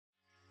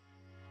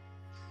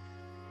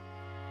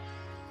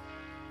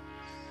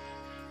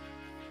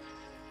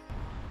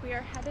we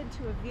are headed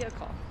to a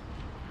vehicle.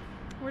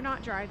 We're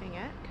not driving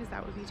it because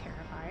that would be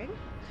terrifying.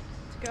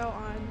 To go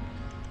on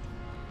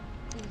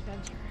an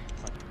adventure.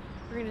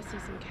 We're gonna see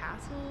some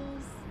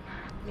castles,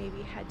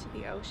 maybe head to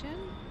the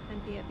ocean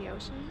and be at the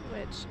ocean,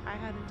 which I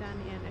haven't done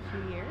in a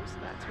few years, so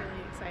that's really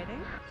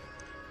exciting.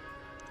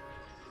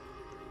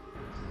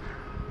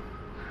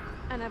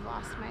 And I've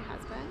lost my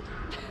husband.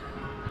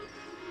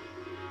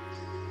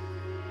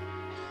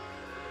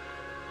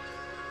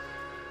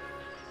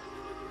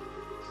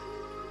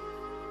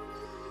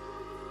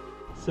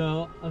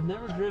 So I've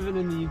never driven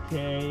in the UK,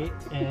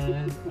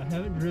 and I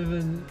haven't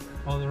driven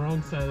on the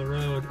wrong side of the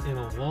road in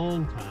a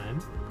long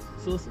time,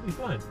 so this will be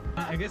fun.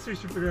 I guess we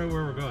should figure out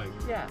where we're going.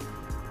 Yeah.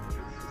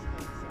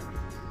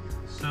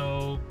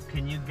 So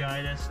can you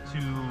guide us to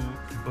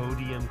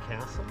Bodiam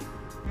Castle?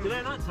 Did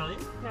I not tell you?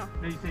 No.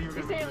 No, you said you were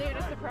going to. You said you had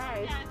a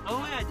surprise. Yeah.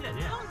 Oh yeah, I did,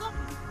 yeah.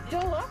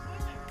 Don't look.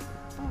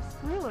 Oh,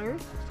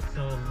 spoilers.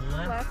 So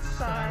left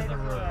side of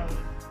the road.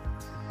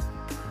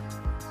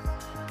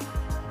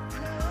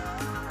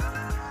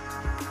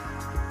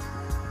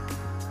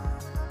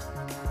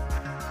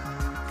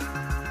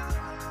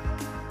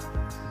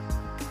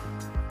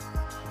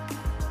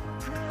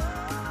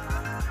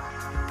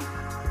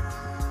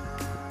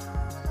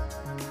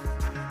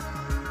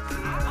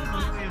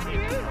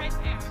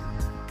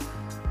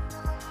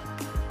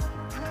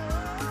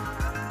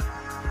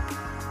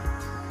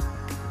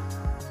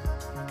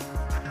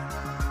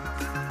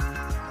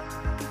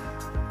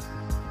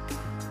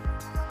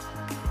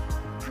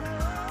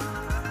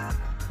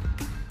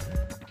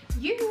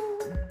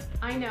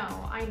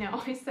 I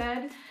know. I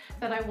said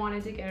that I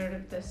wanted to get out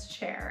of this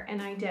chair,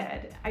 and I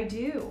did. I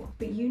do.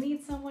 But you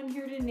need someone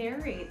here to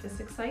narrate this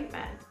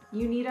excitement.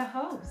 You need a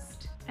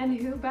host.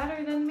 And who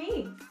better than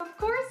me? Of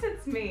course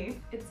it's me.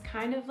 It's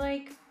kind of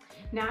like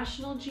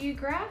National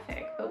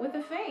Geographic, but with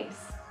a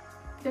face.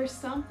 There's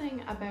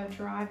something about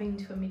driving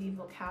to a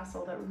medieval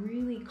castle that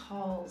really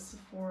calls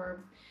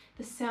for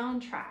the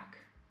soundtrack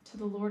to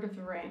The Lord of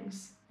the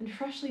Rings and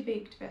freshly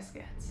baked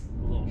biscuits.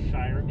 A little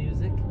Shire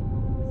music.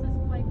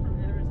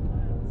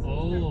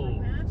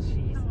 Oh,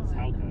 Jesus,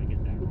 how can I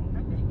get that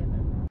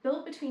wrong?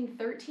 Built between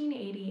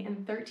 1380 and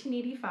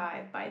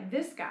 1385 by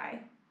this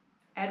guy,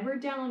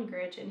 Edward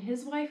Dalyngrigge, and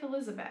his wife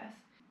Elizabeth.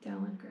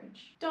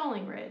 Dalyngrigge.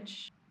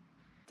 Dalyngrigge.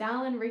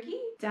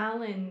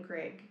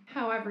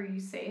 However you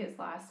say his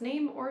last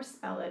name or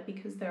spell it,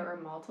 because there are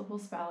multiple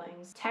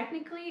spellings.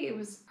 Technically, it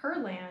was her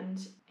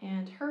land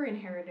and her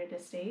inherited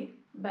estate,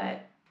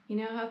 but you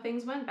know how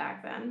things went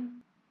back then.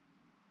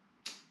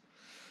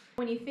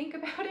 When you think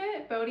about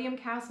it, Bodiam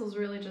Castle is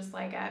really just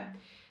like a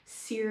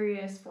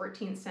serious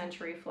 14th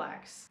century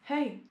flex.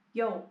 Hey,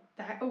 yo,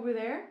 that over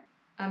there?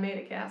 I made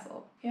a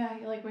castle. Yeah,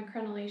 you like my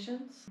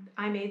crenellations?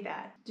 I made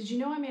that. Did you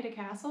know I made a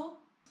castle?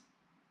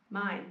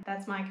 Mine.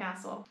 That's my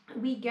castle.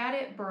 We get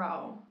it,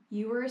 bro.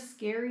 You were a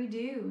scary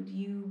dude.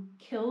 You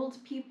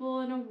killed people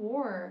in a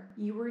war.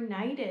 You were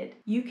knighted.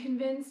 You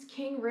convinced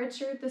King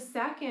Richard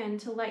II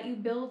to let you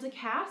build a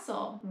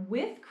castle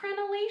with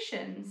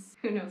crenellations.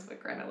 Who knows what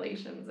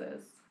crenellations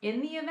is? In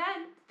the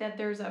event that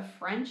there's a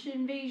French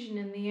invasion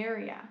in the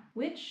area,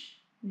 which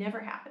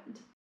never happened.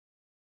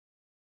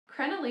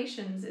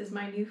 Crenellations is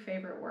my new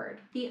favorite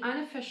word. The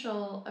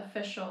unofficial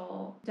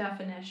official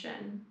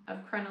definition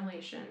of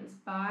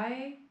crenellations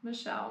by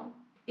Michelle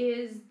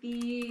is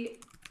the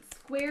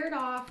squared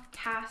off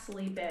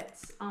castle-y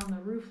bits on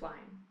the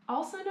roofline,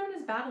 also known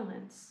as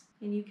battlements,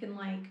 and you can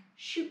like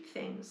shoot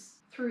things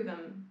through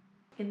them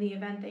in the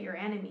event that your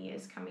enemy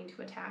is coming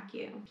to attack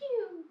you.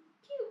 Pew,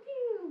 pew,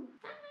 pew.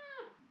 Ah.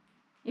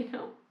 You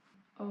know?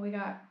 Oh, we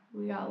got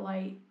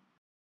light.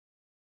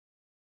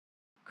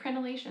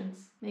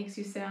 Crenellations makes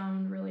you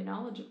sound really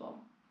knowledgeable.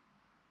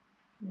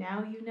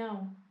 Now you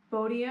know.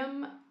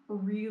 Bodiam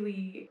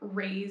really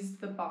raised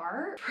the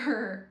bar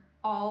for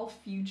all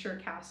future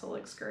castle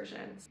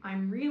excursions.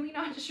 I'm really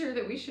not sure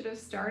that we should have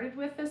started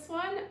with this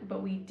one,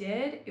 but we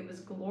did. It was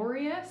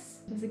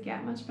glorious. Does it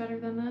get much better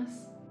than this?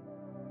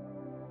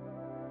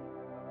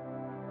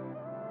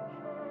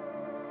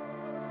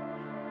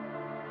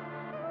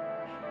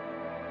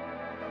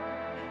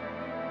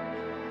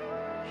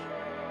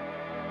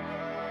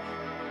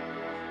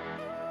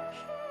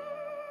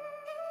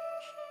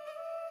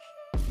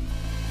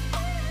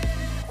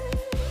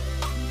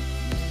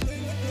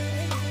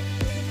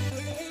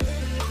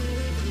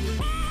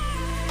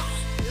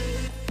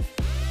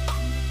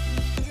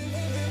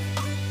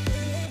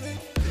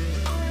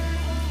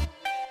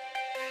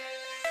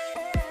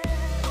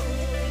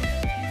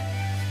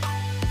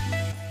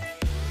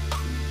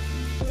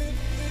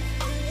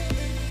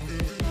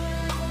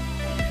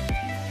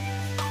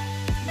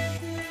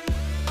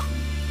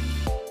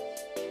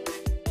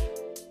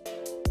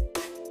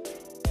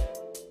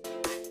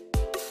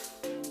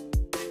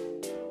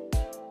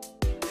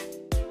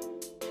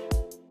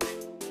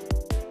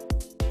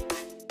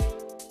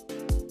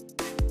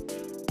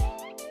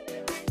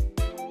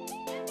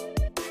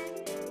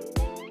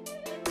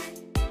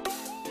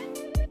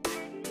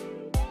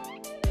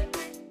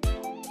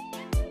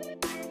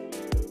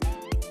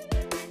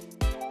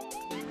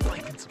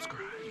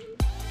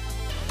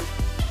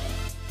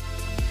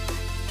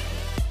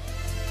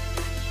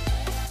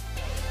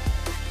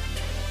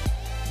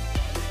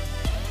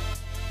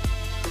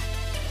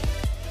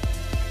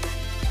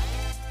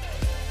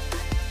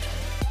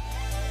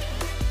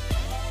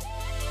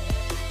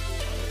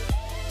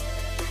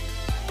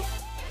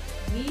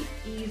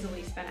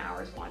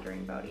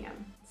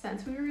 Bodiam.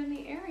 Since we were in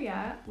the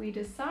area, we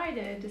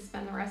decided to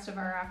spend the rest of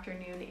our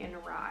afternoon in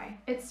Rye.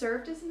 It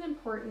served as an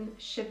important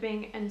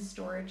shipping and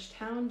storage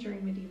town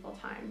during medieval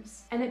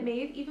times, and it may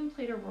have even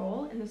played a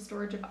role in the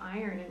storage of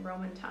iron in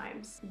Roman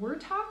times. We're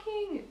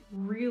talking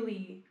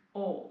really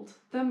old.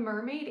 The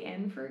Mermaid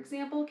Inn, for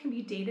example, can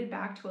be dated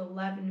back to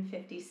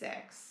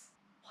 1156.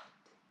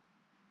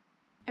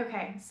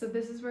 Okay, so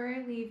this is where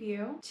I leave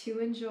you to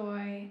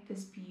enjoy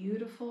this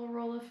beautiful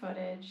roll of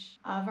footage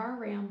of our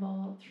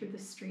ramble through the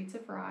streets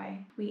of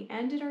Rye. We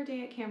ended our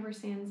day at Camber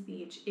Sands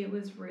Beach. It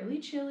was really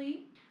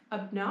chilly,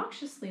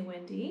 obnoxiously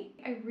windy.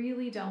 I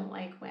really don't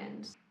like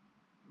wind.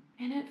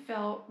 And it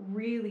felt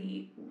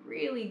really,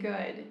 really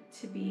good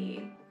to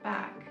be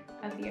back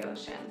at the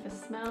ocean. The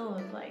smell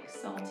of like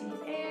salty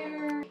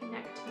air,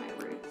 connect to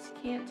my roots.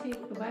 You can't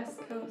take the West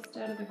Coast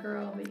out of the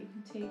girl, but you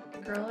can take the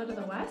girl out of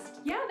the West.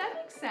 Yeah, that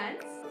makes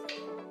sense.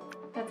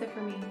 That's it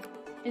for me.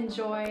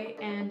 Enjoy,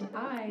 and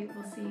I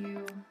will see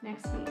you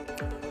next week.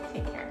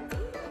 Take care.